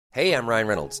Hey, I'm Ryan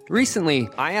Reynolds. Recently,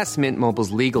 I asked Mint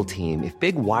Mobile's legal team if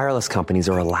big wireless companies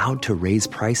are allowed to raise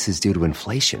prices due to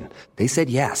inflation. They said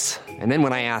yes. And then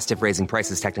when I asked if raising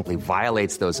prices technically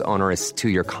violates those onerous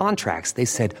two-year contracts, they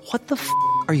said, "What the f***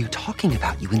 are you talking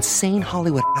about, you insane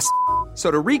Hollywood ass?" So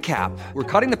to recap, we're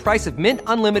cutting the price of Mint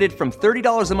Unlimited from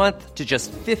 $30 a month to just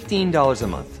 $15 a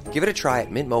month. Give it a try at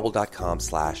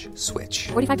mintmobile.com/switch.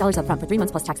 $45 up front for 3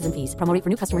 months plus taxes and fees. Promo rate for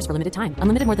new customers for limited time.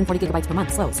 Unlimited more than 40 gigabytes per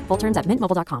month. Slows full terms at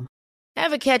mintmobile.com.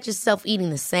 Ever catch yourself eating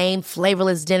the same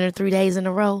flavorless dinner 3 days in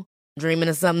a row? Dreaming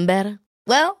of something better?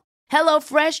 Well,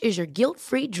 HelloFresh is your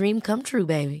guilt-free dream come true,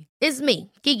 baby. It's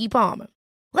me, Keke Palmer.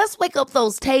 Let's wake up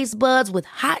those taste buds with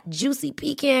hot, juicy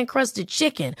pecan-crusted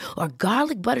chicken or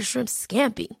garlic butter shrimp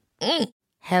scampi.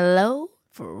 Hello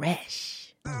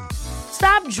Fresh.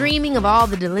 Stop dreaming of all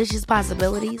the delicious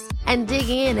possibilities and dig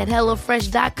in at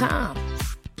HelloFresh.com.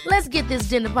 Let's get this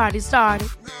dinner party started.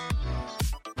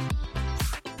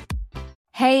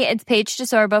 Hey, it's Paige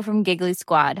DeSorbo from Giggly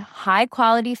Squad. High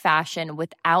quality fashion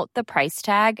without the price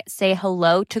tag. Say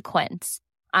hello to Quince.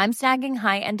 I'm snagging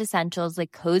high-end essentials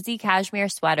like cozy cashmere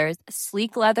sweaters,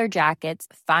 sleek leather jackets,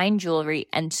 fine jewelry,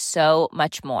 and so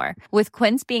much more. With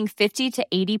Quince being 50 to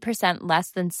 80%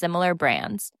 less than similar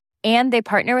brands. And they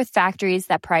partner with factories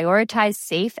that prioritize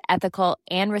safe, ethical,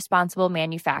 and responsible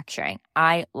manufacturing.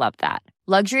 I love that.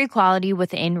 Luxury quality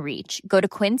within reach. Go to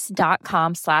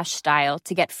quince.com/style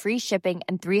to get free shipping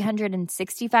and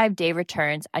 365-day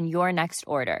returns on your next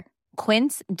order.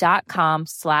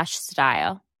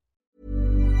 Quince.com/style.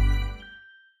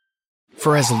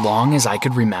 For as long as I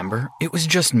could remember, it was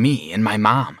just me and my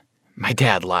mom. My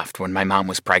dad left when my mom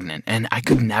was pregnant, and I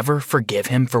could never forgive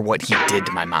him for what he did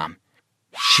to my mom.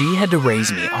 She had to raise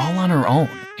me all on her own,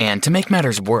 and to make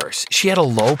matters worse, she had a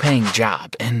low-paying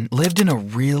job and lived in a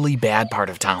really bad part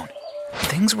of town.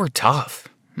 Things were tough.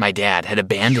 My dad had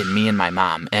abandoned me and my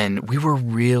mom, and we were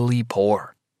really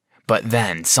poor. But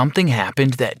then something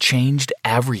happened that changed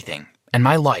everything, and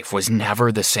my life was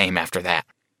never the same after that.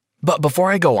 But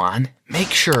before I go on,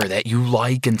 make sure that you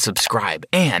like and subscribe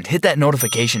and hit that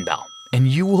notification bell, and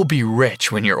you will be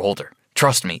rich when you're older.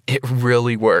 Trust me, it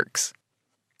really works.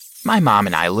 My mom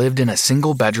and I lived in a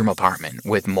single-bedroom apartment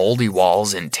with moldy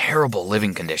walls and terrible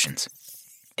living conditions.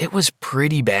 It was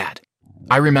pretty bad.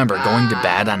 I remember going to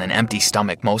bed on an empty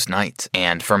stomach most nights,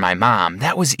 and for my mom,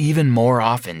 that was even more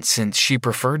often since she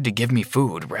preferred to give me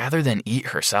food rather than eat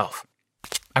herself.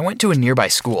 I went to a nearby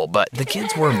school, but the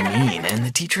kids were mean and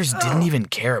the teachers didn't even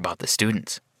care about the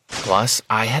students. Plus,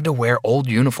 I had to wear old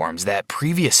uniforms that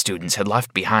previous students had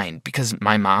left behind because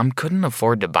my mom couldn't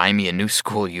afford to buy me a new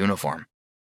school uniform.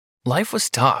 Life was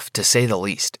tough, to say the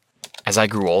least. As I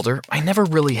grew older, I never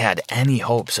really had any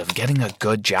hopes of getting a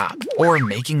good job or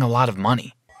making a lot of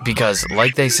money. Because,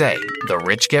 like they say, the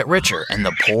rich get richer and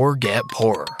the poor get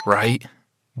poorer, right?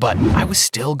 But I was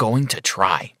still going to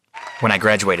try. When I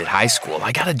graduated high school,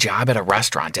 I got a job at a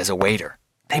restaurant as a waiter.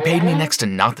 They paid me next to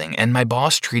nothing, and my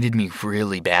boss treated me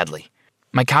really badly.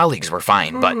 My colleagues were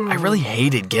fine, but I really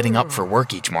hated getting up for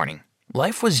work each morning.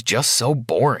 Life was just so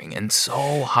boring and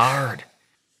so hard.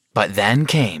 But then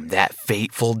came that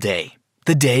fateful day,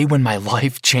 the day when my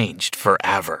life changed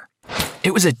forever.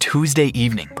 It was a Tuesday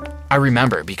evening. I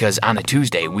remember because on a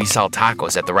Tuesday we sell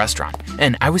tacos at the restaurant,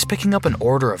 and I was picking up an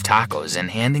order of tacos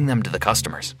and handing them to the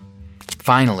customers.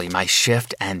 Finally, my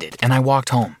shift ended and I walked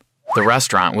home. The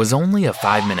restaurant was only a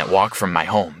 5-minute walk from my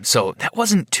home, so that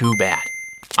wasn't too bad.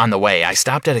 On the way, I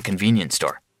stopped at a convenience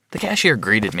store. The cashier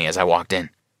greeted me as I walked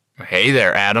in. "Hey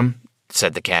there, Adam,"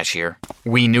 said the cashier.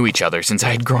 We knew each other since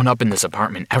I had grown up in this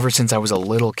apartment ever since I was a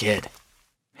little kid.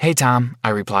 "Hey, Tom," I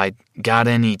replied. "Got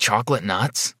any chocolate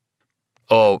nuts?"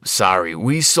 "Oh, sorry,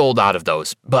 we sold out of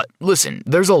those. But listen,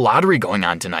 there's a lottery going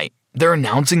on tonight. They're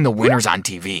announcing the winners on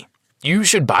TV. You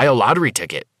should buy a lottery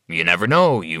ticket. You never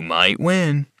know, you might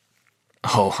win."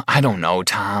 "Oh, I don't know,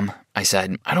 Tom," I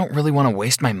said. "I don't really want to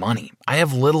waste my money. I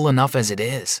have little enough as it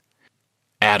is."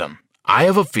 "Adam, I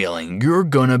have a feeling you're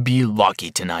gonna be lucky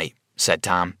tonight," said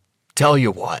Tom. "Tell you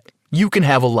what, you can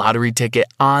have a lottery ticket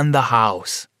on the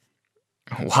house."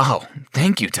 "Wow,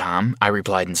 thank you, Tom," I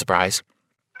replied in surprise.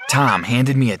 Tom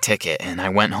handed me a ticket and I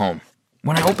went home.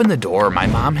 When I opened the door, my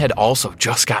mom had also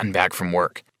just gotten back from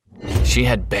work. She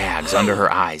had bags under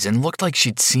her eyes and looked like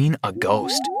she'd seen a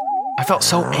ghost. I felt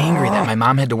so angry that my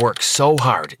mom had to work so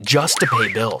hard just to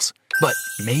pay bills. But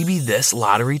maybe this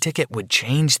lottery ticket would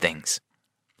change things.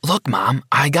 "Look, Mom,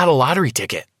 I got a lottery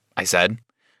ticket," I said.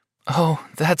 "Oh,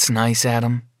 that's nice,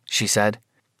 Adam," she said.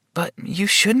 "But you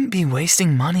shouldn't be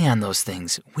wasting money on those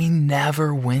things. We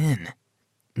never win."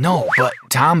 "No, but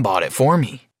Tom bought it for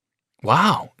me."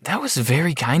 "Wow, that was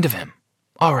very kind of him."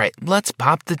 All right, let's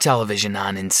pop the television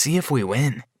on and see if we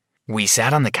win. We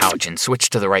sat on the couch and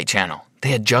switched to the right channel. They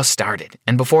had just started,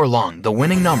 and before long, the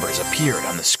winning numbers appeared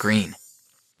on the screen.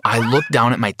 I looked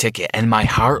down at my ticket and my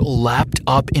heart leapt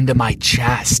up into my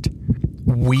chest.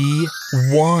 We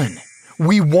won!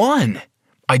 We won!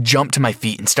 I jumped to my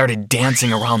feet and started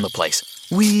dancing around the place.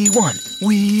 We won!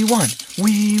 We won!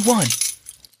 We won!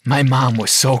 My mom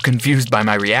was so confused by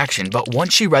my reaction, but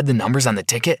once she read the numbers on the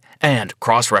ticket and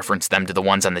cross-referenced them to the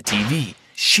ones on the TV,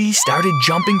 she started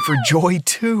jumping for joy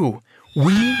too.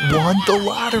 We won the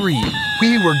lottery.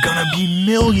 We were gonna be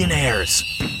millionaires.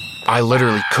 I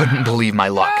literally couldn't believe my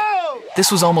luck.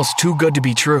 This was almost too good to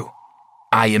be true.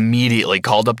 I immediately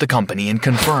called up the company and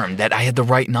confirmed that I had the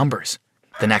right numbers.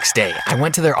 The next day, I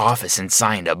went to their office and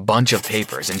signed a bunch of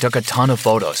papers and took a ton of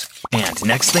photos. And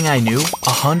next thing I knew,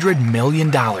 $100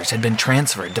 million had been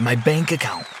transferred to my bank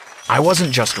account. I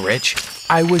wasn't just rich,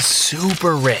 I was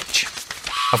super rich.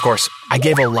 Of course, I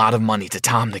gave a lot of money to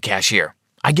Tom, the cashier.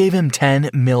 I gave him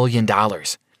 $10 million.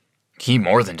 He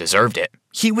more than deserved it.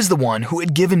 He was the one who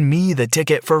had given me the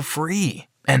ticket for free,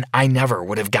 and I never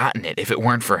would have gotten it if it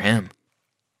weren't for him.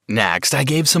 Next, I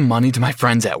gave some money to my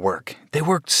friends at work. They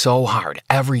worked so hard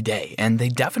every day, and they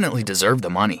definitely deserved the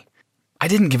money. I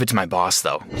didn't give it to my boss,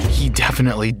 though. He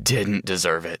definitely didn't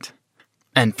deserve it.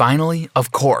 And finally,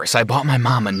 of course, I bought my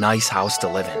mom a nice house to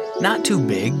live in. Not too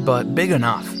big, but big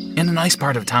enough, in a nice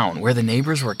part of town where the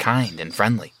neighbors were kind and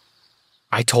friendly.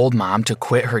 I told Mom to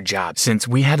quit her job since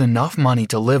we had enough money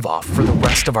to live off for the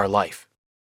rest of our life.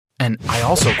 And I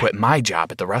also quit my job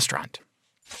at the restaurant.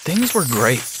 Things were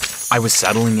great. I was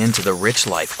settling into the rich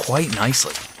life quite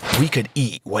nicely. We could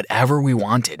eat whatever we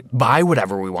wanted, buy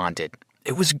whatever we wanted.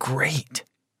 It was great.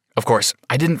 Of course,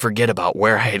 I didn't forget about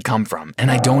where I had come from,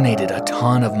 and I donated a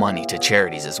ton of money to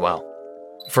charities as well.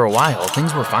 For a while,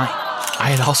 things were fine. I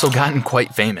had also gotten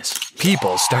quite famous.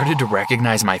 People started to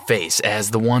recognize my face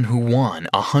as the one who won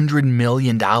 $100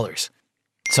 million.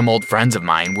 Some old friends of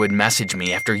mine would message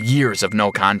me after years of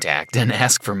no contact and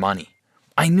ask for money.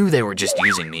 I knew they were just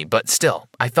using me, but still,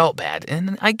 I felt bad,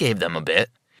 and I gave them a bit.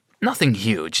 Nothing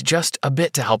huge, just a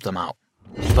bit to help them out.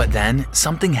 But then,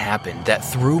 something happened that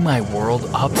threw my world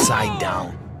upside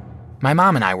down. My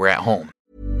mom and I were at home.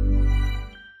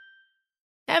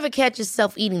 Ever catch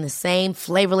yourself eating the same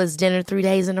flavorless dinner 3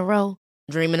 days in a row?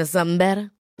 Dreaming of something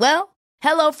better? Well,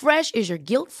 HelloFresh is your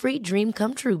guilt-free dream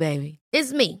come true, baby.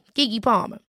 It's me, Keke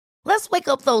Palmer. Let's wake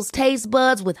up those taste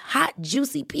buds with hot,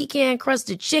 juicy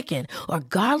pecan-crusted chicken or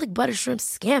garlic butter shrimp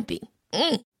scampi.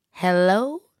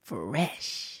 Hello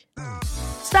Fresh.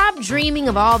 Stop dreaming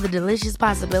of all the delicious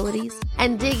possibilities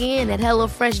and dig in at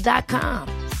HelloFresh.com.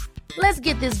 Let's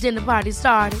get this dinner party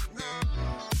started.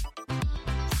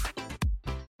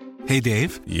 Hey,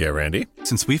 Dave. Yeah, Randy.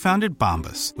 Since we founded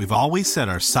Bombas, we've always said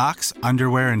our socks,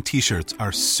 underwear, and T-shirts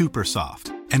are super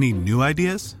soft. Any new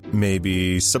ideas?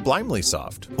 Maybe sublimely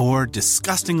soft. Or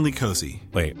disgustingly cozy.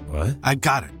 Wait, what? I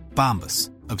got it. Bombas.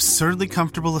 Absurdly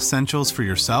comfortable essentials for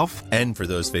yourself and for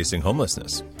those facing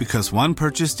homelessness. Because one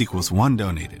purchased equals one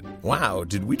donated. Wow,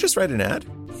 did we just write an ad?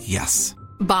 Yes.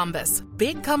 Bombas.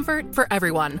 Big comfort for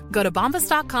everyone. Go to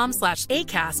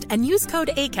bombas.com/ACAST and use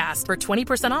code ACAST for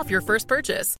 20% off your first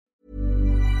purchase.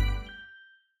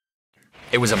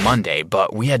 It was a Monday,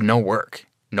 but we had no work.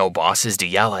 No bosses to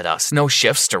yell at us, no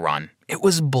shifts to run. It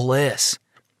was bliss.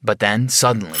 But then,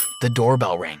 suddenly, the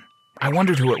doorbell rang. I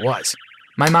wondered who it was.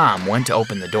 My mom went to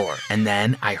open the door, and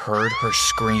then I heard her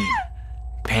scream.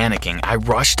 Panicking, I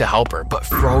rushed to help her, but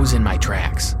froze in my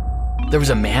tracks. There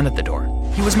was a man at the door.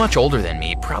 He was much older than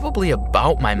me, probably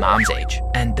about my mom's age,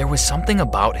 and there was something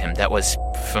about him that was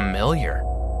familiar.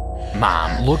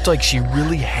 Mom looked like she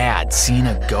really had seen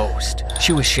a ghost.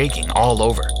 She was shaking all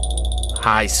over.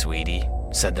 "Hi, sweetie,"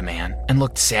 said the man, and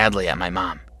looked sadly at my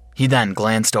mom. He then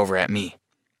glanced over at me.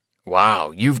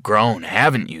 "Wow, you've grown,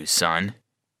 haven't you, son?"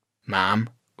 "Mom,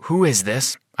 who is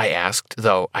this?" I asked,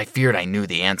 though I feared I knew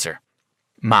the answer.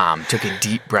 Mom took a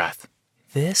deep breath.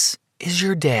 "This is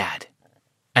your dad."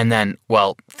 And then,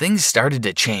 well, things started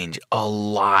to change a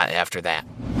lot after that.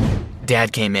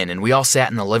 Dad came in and we all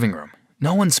sat in the living room.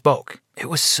 No one spoke. It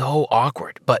was so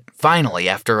awkward, but finally,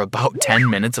 after about 10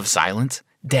 minutes of silence,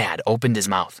 Dad opened his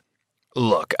mouth.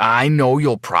 "Look, I know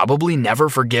you'll probably never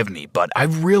forgive me, but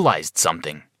I've realized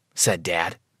something," said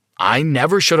Dad. "I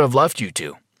never should have left you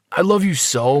two. I love you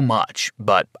so much,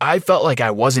 but I felt like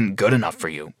I wasn't good enough for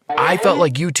you. I felt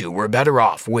like you two were better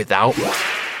off without me.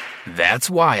 That's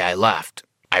why I left.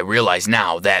 I realize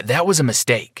now that that was a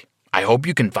mistake. I hope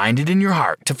you can find it in your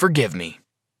heart to forgive me."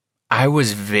 I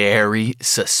was very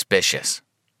suspicious.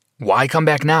 "Why come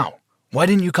back now? Why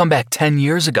didn't you come back 10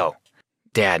 years ago?"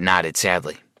 Dad nodded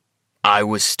sadly. I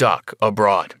was stuck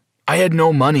abroad. I had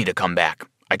no money to come back.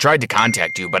 I tried to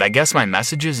contact you, but I guess my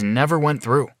messages never went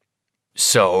through.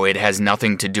 So it has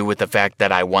nothing to do with the fact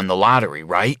that I won the lottery,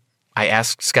 right? I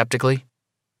asked skeptically.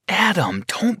 Adam,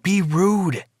 don't be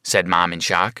rude, said Mom in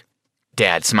shock.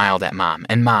 Dad smiled at Mom,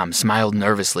 and Mom smiled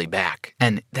nervously back,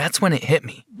 and that's when it hit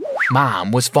me.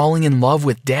 Mom was falling in love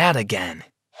with Dad again.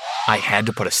 I had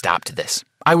to put a stop to this.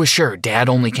 I was sure Dad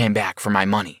only came back for my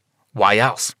money. Why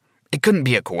else? It couldn't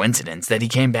be a coincidence that he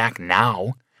came back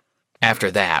now. After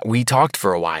that, we talked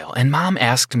for a while, and Mom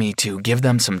asked me to give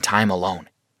them some time alone.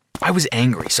 I was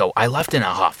angry, so I left in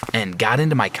a huff and got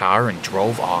into my car and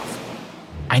drove off.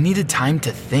 I needed time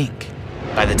to think.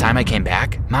 By the time I came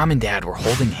back, Mom and Dad were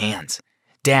holding hands.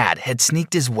 Dad had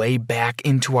sneaked his way back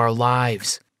into our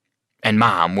lives. And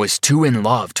Mom was too in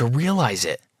love to realize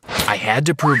it. I had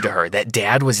to prove to her that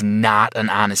Dad was not an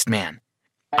honest man.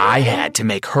 I had to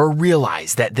make her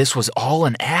realize that this was all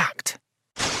an act.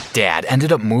 Dad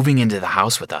ended up moving into the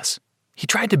house with us. He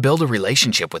tried to build a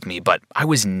relationship with me, but I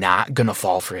was not gonna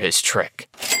fall for his trick.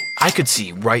 I could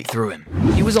see right through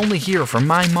him. He was only here for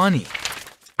my money.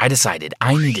 I decided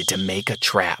I needed to make a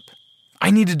trap.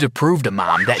 I needed to prove to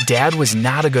Mom that Dad was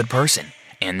not a good person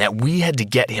and that we had to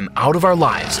get him out of our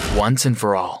lives once and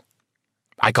for all.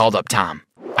 I called up Tom.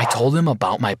 I told him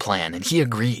about my plan and he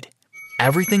agreed.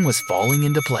 Everything was falling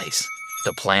into place.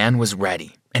 The plan was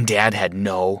ready and Dad had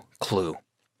no clue.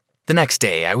 The next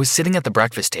day, I was sitting at the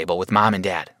breakfast table with Mom and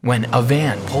Dad when a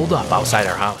van pulled up outside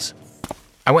our house.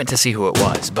 I went to see who it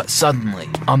was, but suddenly,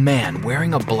 a man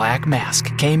wearing a black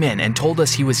mask came in and told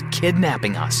us he was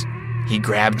kidnapping us. He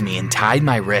grabbed me and tied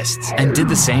my wrists and did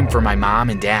the same for my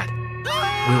mom and dad.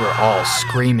 We were all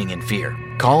screaming in fear,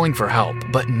 calling for help,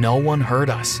 but no one heard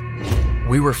us.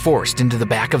 We were forced into the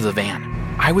back of the van.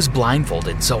 I was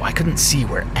blindfolded, so I couldn't see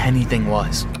where anything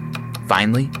was.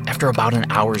 Finally, after about an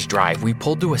hour's drive, we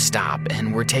pulled to a stop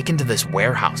and were taken to this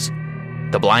warehouse.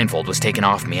 The blindfold was taken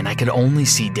off me and I could only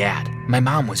see Dad. My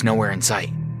mom was nowhere in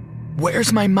sight.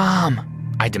 "Where's my mom?"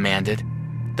 I demanded.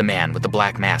 The man with the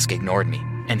black mask ignored me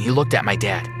and he looked at my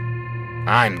dad.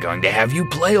 "I'm going to have you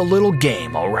play a little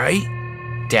game, all right?"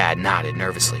 Dad nodded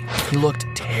nervously. He looked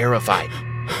terrified.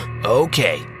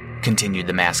 "Okay," continued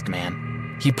the masked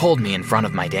man. He pulled me in front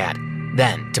of my dad.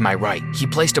 Then, to my right, he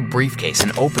placed a briefcase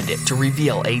and opened it to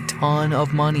reveal a ton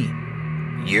of money.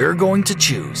 "You're going to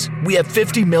choose. We have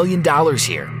 $50 million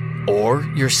here. Or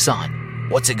your son.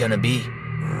 What's it gonna be?"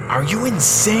 "Are you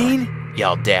insane?"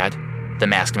 yelled Dad. The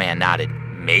masked man nodded.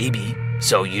 "Maybe.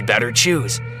 So you'd better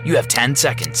choose. You have 10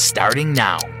 seconds, starting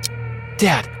now."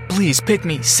 "Dad, please pick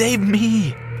me. Save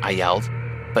me," I yelled.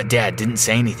 But Dad didn't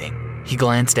say anything. He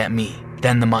glanced at me,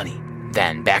 then the money,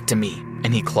 then back to me,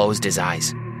 and he closed his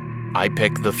eyes. "I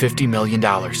pick the $50 million,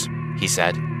 he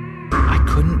said. I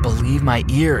couldn't believe my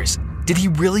ears. Did he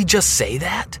really just say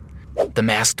that? The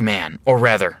masked man, or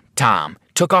rather, Tom,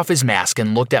 took off his mask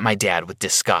and looked at my dad with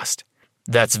disgust.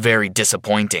 "That's very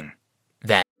disappointing."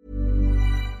 Then,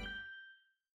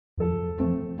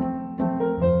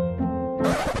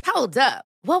 Hold up.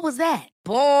 What was that?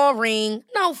 Boring.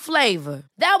 No flavor.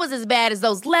 That was as bad as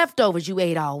those leftovers you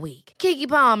ate all week. Keke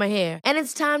Palmer here, and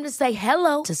it's time to say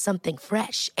hello to something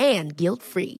fresh and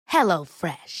guilt-free. Hello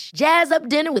Fresh. Jazz up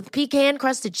dinner with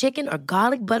pecan-crusted chicken or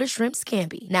garlic butter shrimp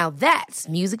scampi. Now that's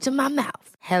music to my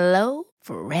mouth. Hello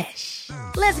Fresh.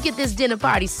 Let's get this dinner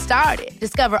party started.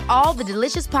 Discover all the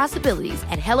delicious possibilities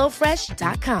at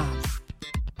hellofresh.com.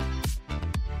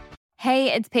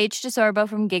 Hey, it's Paige DeSorbo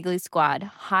from Giggly Squad.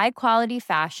 High quality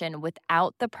fashion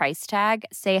without the price tag.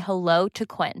 Say hello to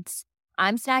Quince.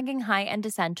 I'm snagging high-end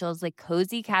essentials like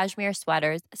cozy cashmere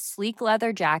sweaters, sleek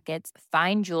leather jackets,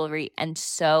 fine jewelry, and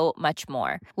so much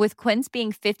more. With Quince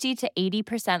being 50 to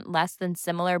 80% less than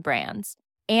similar brands.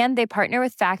 And they partner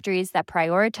with factories that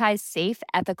prioritize safe,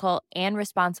 ethical, and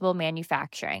responsible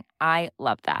manufacturing. I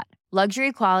love that.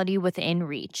 Luxury quality within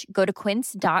reach. Go to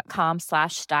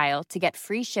quince.com/style to get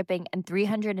free shipping and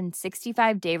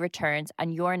 365-day returns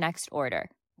on your next order.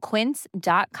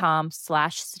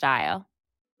 Quince.com/style.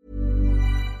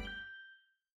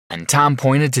 and Tom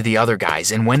pointed to the other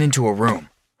guys and went into a room.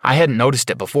 I hadn't noticed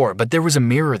it before, but there was a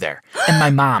mirror there, and my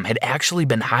mom had actually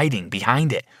been hiding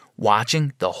behind it,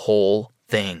 watching the whole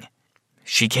thing.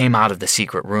 She came out of the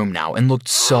secret room now and looked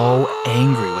so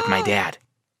angry with my dad.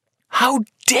 "How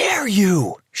dare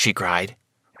you?" she cried.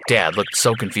 Dad looked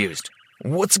so confused.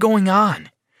 "What's going on?"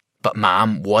 But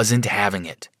Mom wasn't having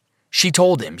it. She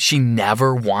told him she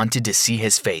never wanted to see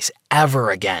his face ever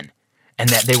again, and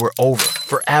that they were over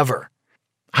forever.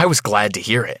 I was glad to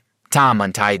hear it. Tom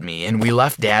untied me, and we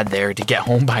left Dad there to get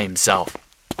home by himself.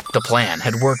 The plan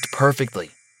had worked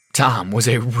perfectly. Tom was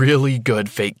a really good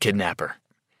fake kidnapper.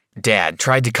 Dad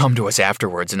tried to come to us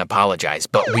afterwards and apologize,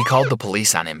 but we called the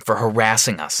police on him for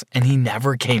harassing us, and he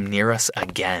never came near us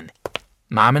again.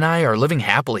 Mom and I are living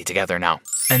happily together now,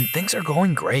 and things are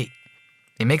going great.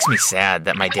 It makes me sad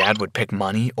that my dad would pick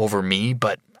money over me,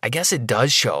 but I guess it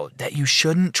does show that you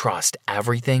shouldn't trust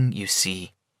everything you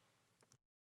see.